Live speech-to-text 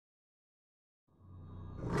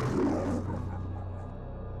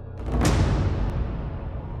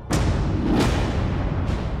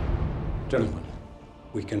Gentlemen,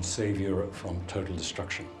 we can save Europe from total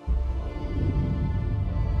destruction.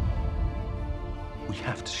 We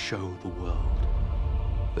have to show the world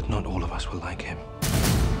that not all of us will like him.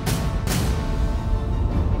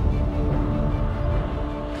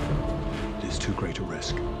 It is too great a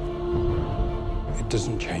risk. It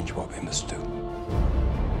doesn't change what we must do.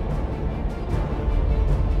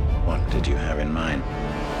 What did you have in mind?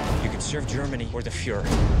 You could serve Germany or the Fuhrer,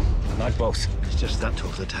 not both. It's just that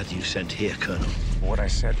talk that had you sent here, Colonel. What I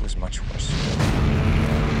said was much worse.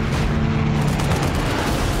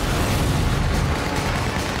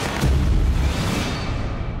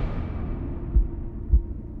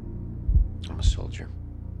 I'm a soldier,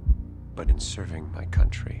 but in serving my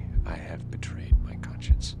country, I have betrayed my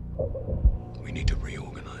conscience. We need to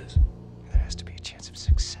reorganize. There has to be a chance of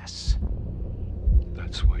success.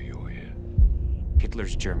 That's why you're here.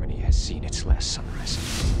 Hitler's Germany has seen its last sunrise.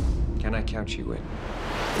 Can I count you in?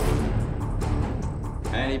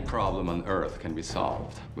 Any problem on Earth can be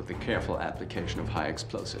solved with the careful application of high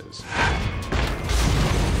explosives.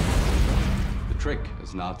 The trick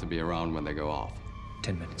is not to be around when they go off.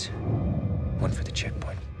 10 minutes. 1 for the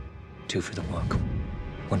checkpoint, 2 for the walk,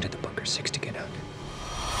 1 to the bunker, 6 to get out.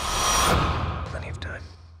 Plenty of time.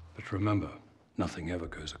 But remember, nothing ever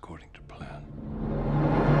goes according to plan.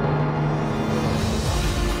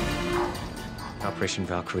 Operation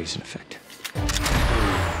Valkyrie is in effect.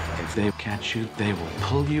 If they catch you, they will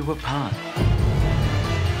pull you apart.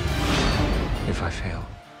 If I fail,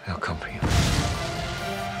 they'll come for you.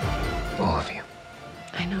 All of you.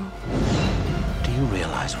 I know. Do you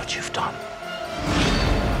realize what you've done?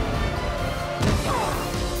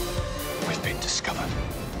 We've been discovered.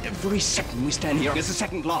 Every second we stand here is a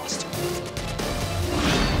second lost.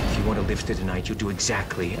 If you want to live through the night, you'll do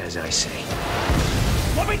exactly as I say.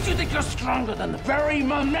 What makes you think you're stronger than the very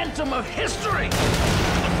momentum of history?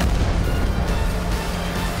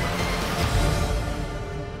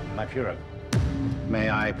 My Fuhrer, may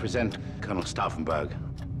I present Colonel Stauffenberg?